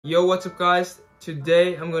Yo, what's up guys?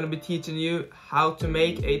 Today I'm going to be teaching you how to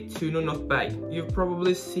make a Tsuno Knot Bag. You've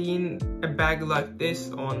probably seen a bag like this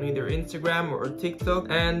on either Instagram or TikTok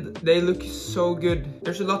and they look so good.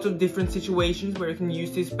 There's a lot of different situations where you can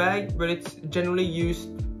use this bag, but it's generally used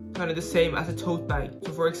kind of the same as a tote bag.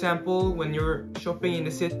 So for example, when you're shopping in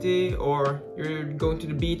the city or you're going to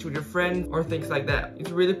the beach with your friend or things like that. It's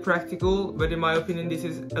really practical, but in my opinion this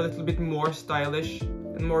is a little bit more stylish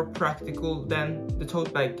and more practical than the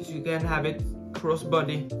tote bag because you can have it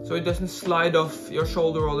crossbody so it doesn't slide off your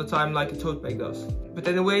shoulder all the time like a tote bag does. But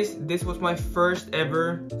anyways, this was my first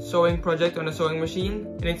ever sewing project on a sewing machine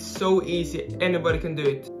and it's so easy, anybody can do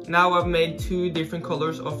it. Now I've made two different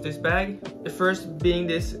colors of this bag. The first being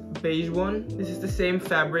this beige one. This is the same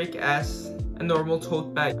fabric as a normal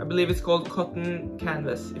tote bag. I believe it's called cotton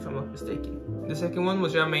canvas if I'm not mistaken. The second one,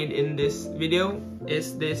 which I made in this video,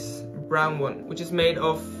 is this brown one, which is made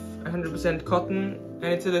of 100% cotton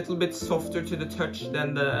and it's a little bit softer to the touch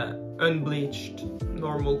than the unbleached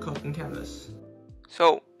normal cotton canvas.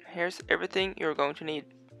 So here's everything you're going to need.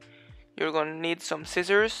 You're going to need some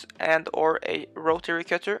scissors and or a rotary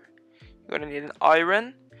cutter. You're going to need an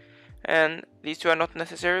iron, and these two are not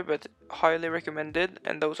necessary but highly recommended,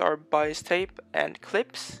 and those are bias tape and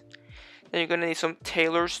clips. Then you're going to need some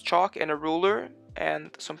tailor's chalk and a ruler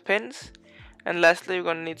and some pins. And lastly, you're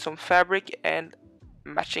going to need some fabric and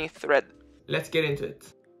matching thread. Let's get into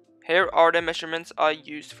it. Here are the measurements I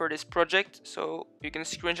used for this project, so you can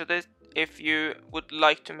screenshot it if you would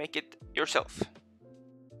like to make it yourself.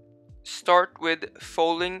 Start with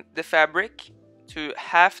folding the fabric to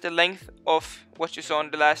half the length of what you saw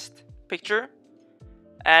in the last picture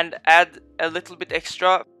and add a little bit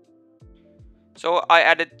extra. So I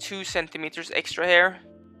added 2 centimeters extra here.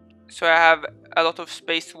 So I have a lot of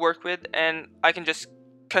space to work with and I can just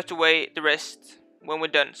cut away the rest when we're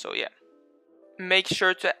done, so yeah. Make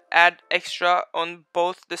sure to add extra on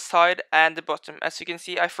both the side and the bottom. As you can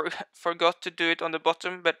see, I forgot to do it on the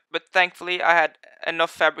bottom, but thankfully I had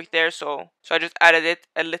enough fabric there, so I just added it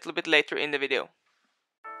a little bit later in the video.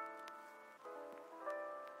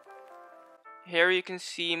 Here you can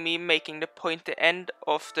see me making the pointy end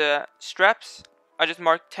of the straps. I just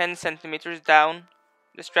marked 10 centimeters down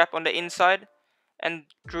the strap on the inside and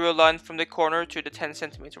drew a line from the corner to the 10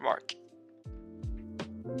 centimeter mark.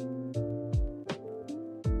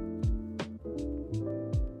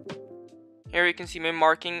 Here you can see me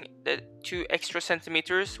marking the 2 extra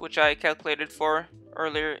centimeters which I calculated for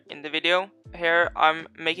earlier in the video. Here I'm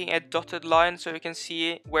making a dotted line so you can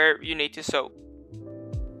see where you need to sew.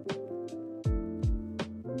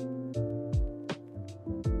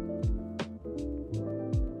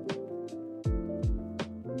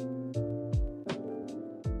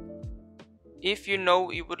 If you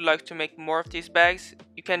know you would like to make more of these bags,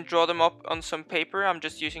 you can draw them up on some paper. I'm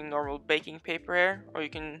just using normal baking paper here, or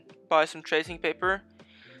you can buy some tracing paper.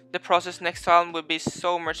 The process next time will be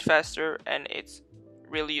so much faster and it's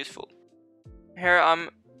really useful. Here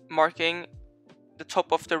I'm marking the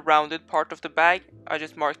top of the rounded part of the bag. I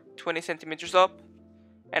just marked 20 centimeters up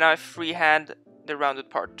and I freehand the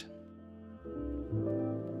rounded part.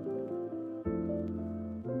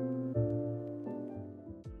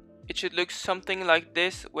 It should look something like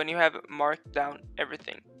this when you have marked down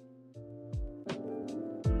everything.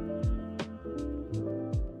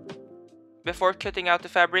 Before cutting out the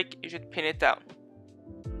fabric, you should pin it down.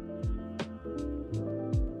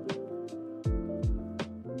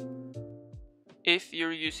 If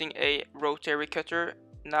you're using a rotary cutter,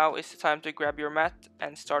 now is the time to grab your mat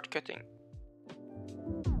and start cutting.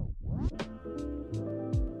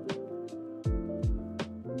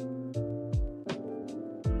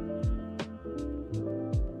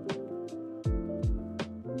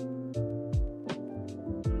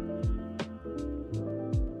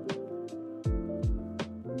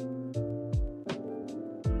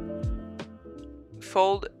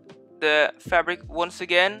 Fold the fabric once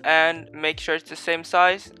again and make sure it's the same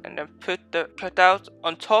size, and then put the cutout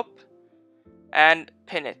on top and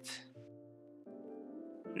pin it.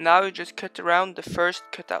 Now you just cut around the first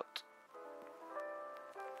cutout.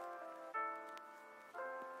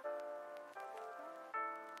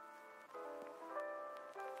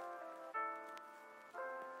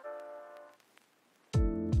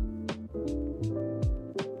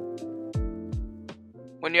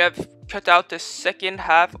 When you have cut out the second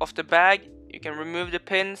half of the bag, you can remove the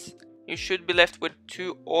pins. You should be left with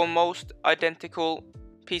 2 almost identical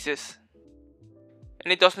pieces.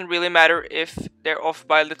 And it doesn't really matter if they're off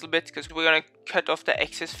by a little bit because we're gonna cut off the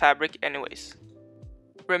excess fabric anyways.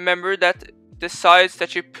 Remember that the sides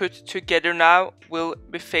that you put together now will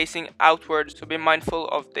be facing outwards, so be mindful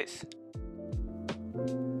of this.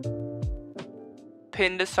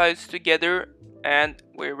 pin the sides together, and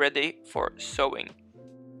we're ready for sewing.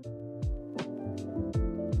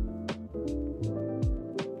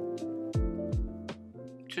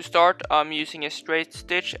 To start, I'm using a straight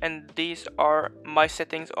stitch, and these are my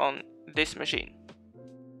settings on this machine.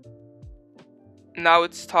 Now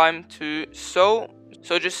it's time to sew.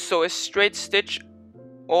 So just sew a straight stitch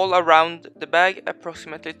all around the bag,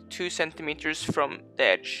 approximately 2 centimeters from the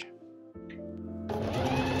edge.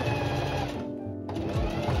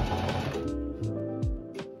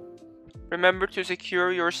 Remember to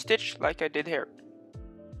secure your stitch like I did here.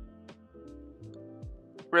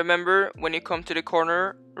 Remember, when you come to the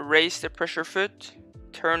corner, raise the pressure foot,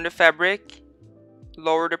 turn the fabric,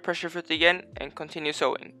 lower the pressure foot again, and continue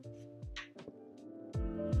sewing.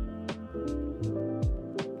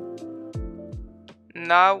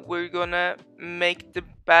 Now we're gonna make the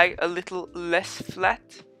bag a little less flat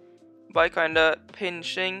by kinda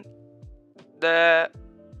pinching the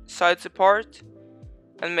sides apart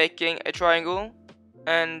and making a triangle,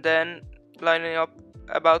 and then lining up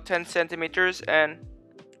about 10 centimeters and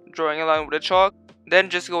drawing a line with a chalk. Then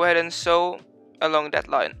just go ahead and sew along that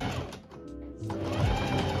line.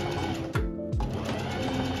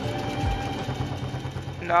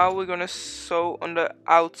 Now we're gonna sew on the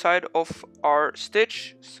outside of our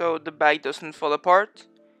stitch so the bag doesn't fall apart.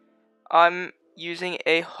 I'm using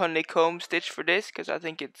a honeycomb stitch for this because I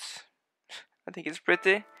think it's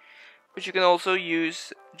pretty, but you can also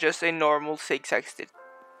use just a normal zigzag stitch.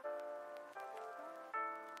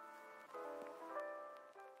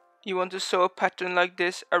 You want to sew a pattern like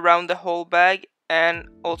this around the whole bag and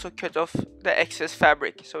also cut off the excess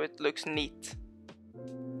fabric so it looks neat.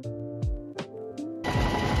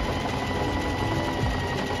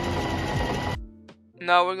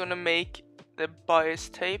 Now we're gonna make the bias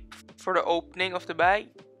tape for the opening of the bag.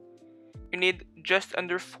 You need just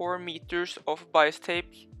under 4 meters of bias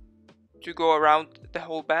tape to go around the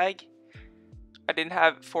whole bag. I didn't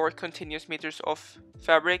have 4 continuous meters of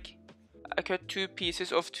fabric. I cut 2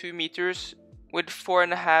 pieces of 2 meters with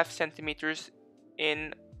 4.5 centimeters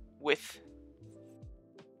in width.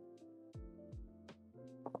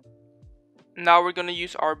 Now we're gonna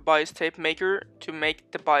use our bias tape maker to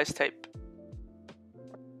make the bias tape.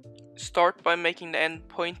 Start by making the end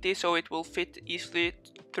pointy so it will fit easily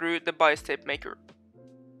through the bias tape maker.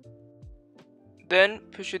 Then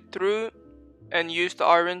push it through and use the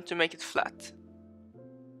iron to make it flat.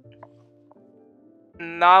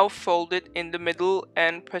 Now fold it in the middle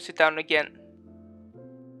and press it down again.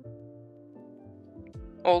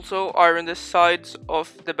 Also iron the sides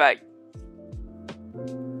of the bag.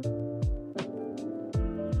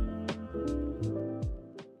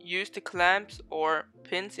 Use the clamps or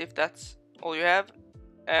pins if that's all you have,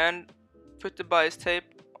 and put the bias tape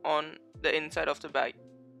on the inside of the bag.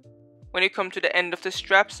 When you come to the end of the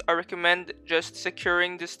straps, I recommend just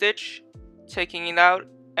securing the stitch, taking it out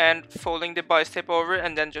and folding the bias tape over,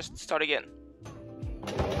 and then just start again.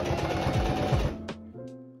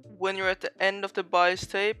 When you're at the end of the bias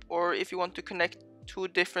tape, or if you want to connect 2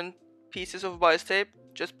 different pieces of bias tape,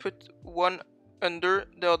 just put one under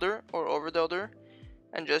the other or over the other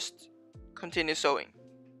and just continue sewing.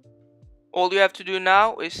 All you have to do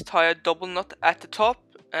now is tie a double knot at the top,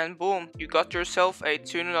 and boom, you got yourself a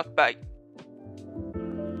Tsuno Knot Bag.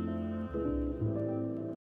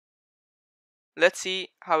 Let's see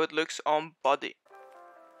how it looks on body.